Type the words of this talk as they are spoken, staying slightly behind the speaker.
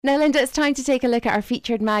Now, Linda, it's time to take a look at our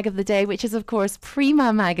featured mag of the day, which is, of course,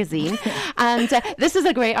 Prima magazine. And this is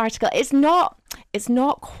a great article. It's not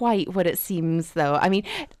quite what it seems, though. I mean,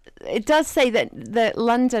 it does say that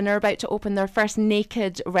London are about to open their first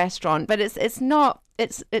naked restaurant, but it's not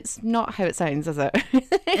how it sounds, is it?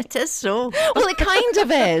 It is so. Well, it kind of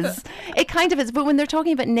is. It kind of is. But when they're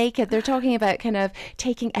talking about naked, they're talking about kind of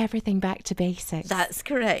taking everything back to basics. That's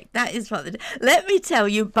correct. That is what. Let me tell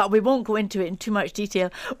you, but we won't go into it in too much detail.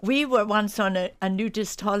 We were once on a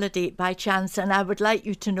nudist holiday by chance, and I would like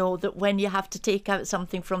you to know that when you have to take out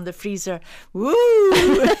something from the freezer, woo,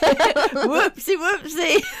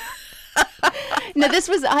 whoopsie. Now, this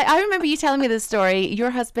was, I remember you telling me this story. Your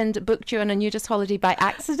husband booked you on a nudist holiday by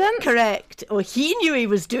accident? Correct. Oh, he knew he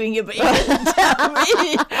was doing it, but he didn't tell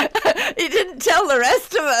me. He didn't tell the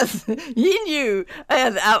rest of us. He knew.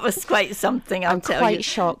 That was quite something, I'll tell you. I'm quite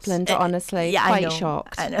shocked, Linda, honestly. Yeah, quite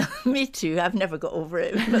shocked. I know. Me too. I've never got over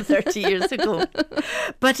it. It was 30 years ago.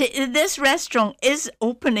 But this restaurant is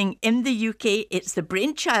opening in the UK. It's the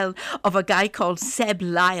brainchild of a guy called Seb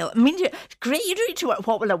Lyle. I mean, great. You don't need to work,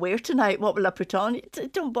 what will I wear tonight? What will I put on?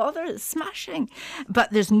 Don't bother. It's smashing. But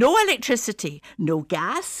there's no electricity, no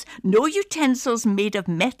gas, no utensils made of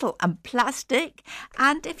metal and plastic,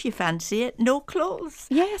 and if you fancy it, no clothes.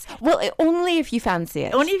 Yes. Well, only if you fancy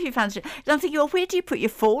it. Only if you fancy it. I'm thinking, well, where do you put your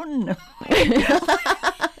phone?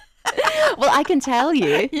 Well, I can tell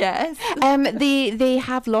you. Yes. They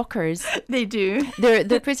have lockers. They do.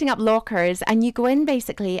 They're putting up lockers, and you go in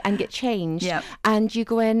basically and get changed. Yeah. And you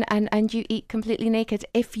go in and you eat completely naked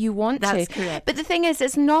if you want to. That's correct. But the thing is,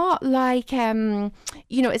 it's not like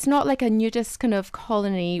it's not like a nudist kind of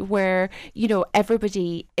colony where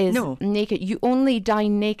everybody is naked. You only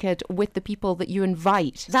dine naked with the people that you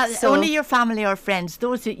invite. That's only your family or friends,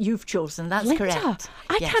 those that you've chosen. That's Linda, correct.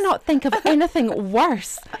 I cannot think of anything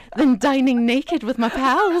worse than dining naked with my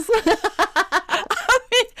pals. I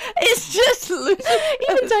mean, it's just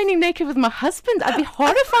even dining naked with my husband, I'd be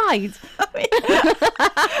horrified. I mean,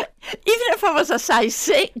 even if I was a size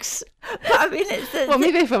 6. But I mean, well,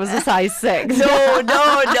 maybe if I was a size 6. No.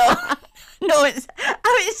 No, it's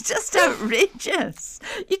just outrageous.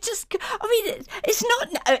 It's not.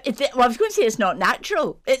 I was going to say it's not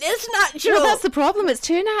natural. It is natural. Well, that's the problem. It's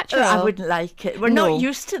too natural. I wouldn't like it. We're not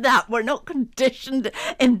used to that. We're not conditioned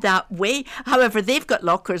in that way. However, they've got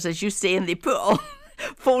lockers, as you say, and they put all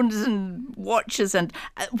phones and watches, and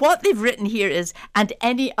what they've written here is, and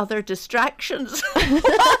any other distractions.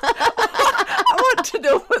 I want to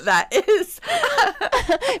know what that is.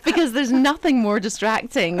 Because there's nothing more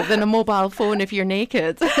distracting than a mobile phone if you're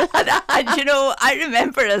naked. and I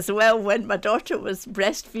remember as well when my daughter was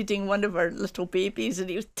breastfeeding one of her little babies, and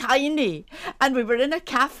he was tiny, and we were in a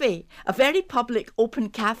cafe, a very public open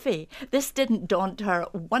cafe. This didn't daunt her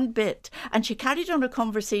one bit, and she carried on a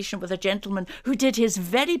conversation with a gentleman who did his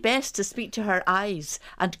very best to speak to her eyes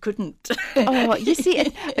and couldn't. Oh, you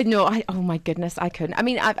see, oh my goodness, I couldn't. I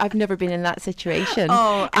mean, I've never been in that situation.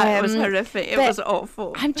 Oh, it was horrific. It was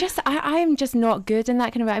awful. I'm just not good in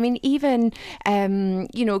that kind of way. I mean, even,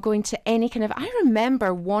 going to any kind of, I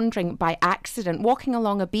remember wandering by accident, walking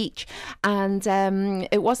along a beach, and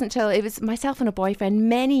it wasn't till, it was myself and a boyfriend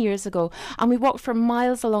many years ago, and we walked for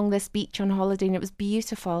miles along this beach on holiday, and it was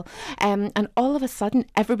beautiful. And all of a sudden,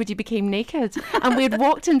 everybody became naked, and we had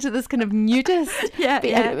walked into this kind of nudist. Yeah.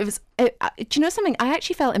 It was. Do you know something? I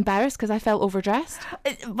actually felt embarrassed because I felt overdressed.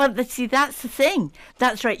 Well, see, that's the thing.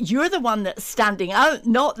 That's right. You're the one that's standing out,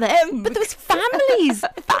 not them. But there was families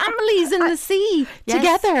in the sea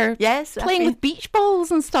together, playing with beach balls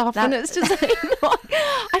and stuff, and it's just like,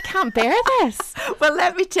 I can't bear this. Well,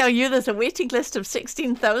 let me tell you, there's a waiting list of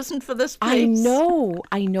 16,000 for this place.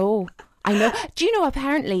 I know. Do you know,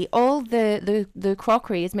 apparently all the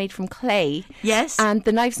crockery is made from clay. Yes. And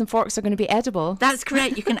the knives and forks are going to be edible. That's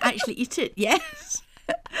correct. You can actually eat it. Yes.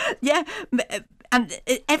 Yeah. And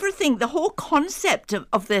everything, the whole concept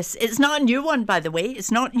of this, it's not a new one, by the way.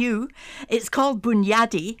 It's not new. It's called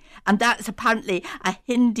bunyadi, and that's apparently a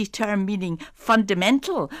Hindi term meaning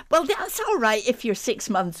fundamental. Well, that's all right if you're 6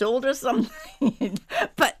 months old or something.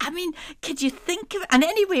 But, I mean, could you think of it? And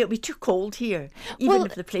anyway, it'll be too cold here, even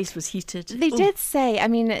if the place was heated. They did say, I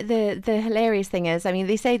mean, the hilarious thing is, I mean,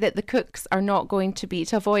 they say that the cooks are not going to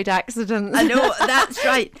avoid accidents. I know, that's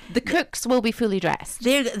right. The cooks will be fully dressed.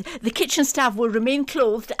 The kitchen staff will remain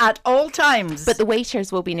clothed at all times. But the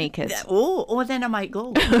waiters will be naked. Oh, then I might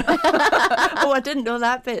go. Oh, I didn't know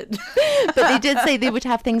that bit. But they did say they would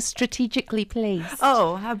have things strategically placed.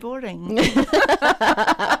 Oh, how boring.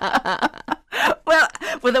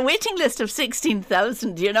 With a waiting list of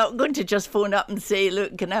 16,000, you're not going to just phone up and say,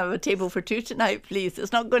 look, can I have a table for two tonight, please?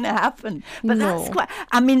 It's not going to happen. But that's quite,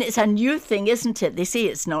 I mean, it's a new thing, isn't it? They say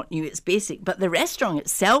it's not new, it's basic, but the restaurant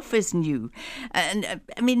itself is new. And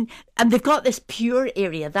I mean, and they've got this pure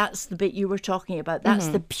area. That's the bit you were talking about. That's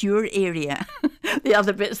the pure area. The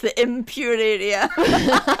other bit's the impure area.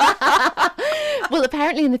 Well,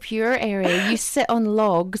 apparently in the pure area, you sit on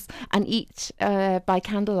logs and eat by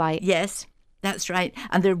candlelight. Yes. That's right.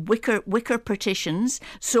 And they're wicker partitions.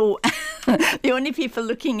 So the only people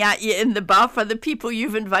looking at you in the bath are the people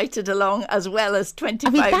you've invited along, as well as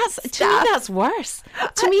 25 I mean, staff. to me, that's worse.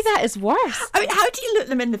 To me, that is worse. I mean, how do you look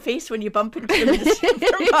them in the face when you bump into them in the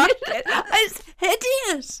supermarket? It's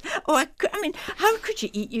hideous. Oh, I mean, how could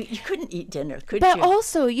you eat? You couldn't eat dinner, could you? But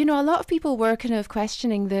also, you know, a lot of people were kind of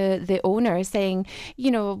questioning the owner, saying,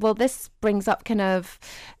 you know, well, this brings up kind of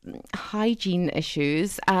hygiene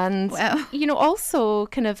issues and, you know, also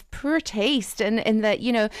kind of poor taste in that,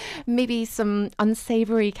 you know, maybe some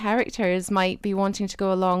unsavory characters might be wanting to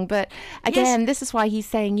go along. But again, this is why he's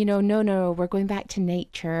saying, you know, no, we're going back to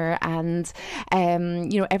nature and,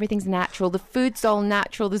 you know, everything's natural. The food's all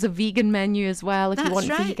natural. There's a vegan menu as well if you want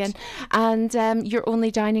vegan. And you're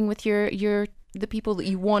only dining with the people that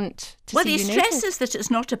you want to see. Well, he stresses that it's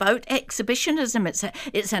not about exhibitionism. It's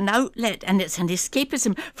an outlet and it's an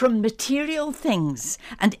escapism from material things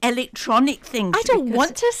and electronic things. I don't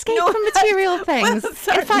want to escape from material things.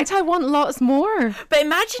 Well, in fact, I want lots more. But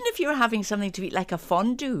imagine if you were having something to eat like a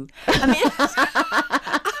fondue. I mean,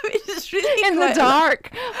 it's really in the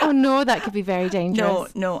dark. Oh no, that could be very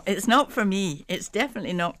dangerous. No, it's not for me. It's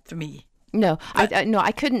definitely not for me. No,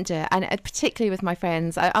 I couldn't do it, and particularly with my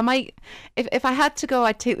friends. I might, if I had to go,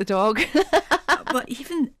 I'd take the dog. But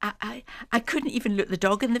even I couldn't even look the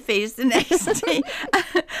dog in the face the next day.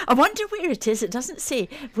 I wonder where it is. It doesn't say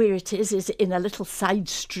where it is. Is it in a little side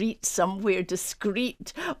street somewhere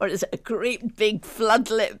discreet, or is it a great big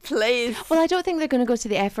floodlit place? Well, I don't think they're going to go to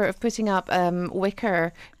the effort of putting up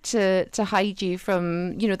wicker to hide you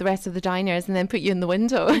from, you know, the rest of the diners and then put you in the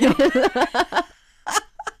window.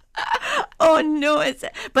 Oh, no.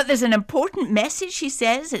 But there's an important message, he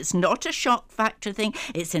says. It's not a shock factor thing.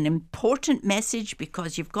 It's an important message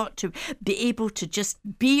because you've got to be able to just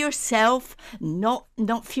be yourself, not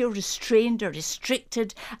feel restrained or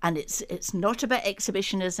restricted. And it's not about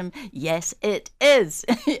exhibitionism. Yes, it is.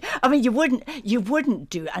 I mean, you wouldn't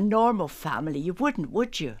do a normal family. You wouldn't,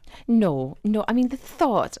 would you? No. I mean, the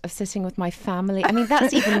thought of sitting with my family, I mean,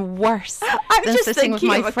 that's even worse than sitting with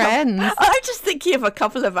my friends. I'm just thinking of a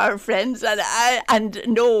couple of our friends and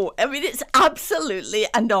no, I mean, it's absolutely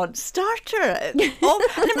a non-starter. And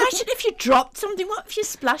imagine if you dropped something. What if you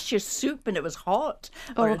splashed your soup and it was hot?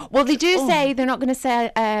 Well, they do say they're not going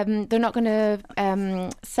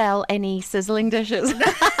to sell any sizzling dishes.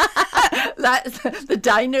 That's the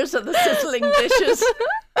diners are the sizzling dishes.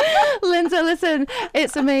 Linda, listen,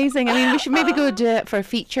 it's amazing. I mean, we should maybe go do it for a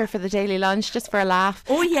feature for the Daily Lunch, just for a laugh.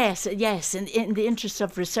 Oh, yes, in the interest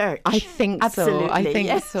of research. I think Absolutely, so. I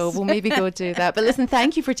think so. We'll maybe go do that. But listen,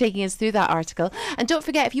 thank you for taking us through that article. And don't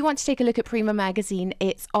forget, if you want to take a look at Prima magazine,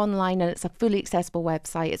 it's online and it's a fully accessible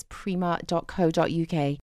website. It's prima.co.uk.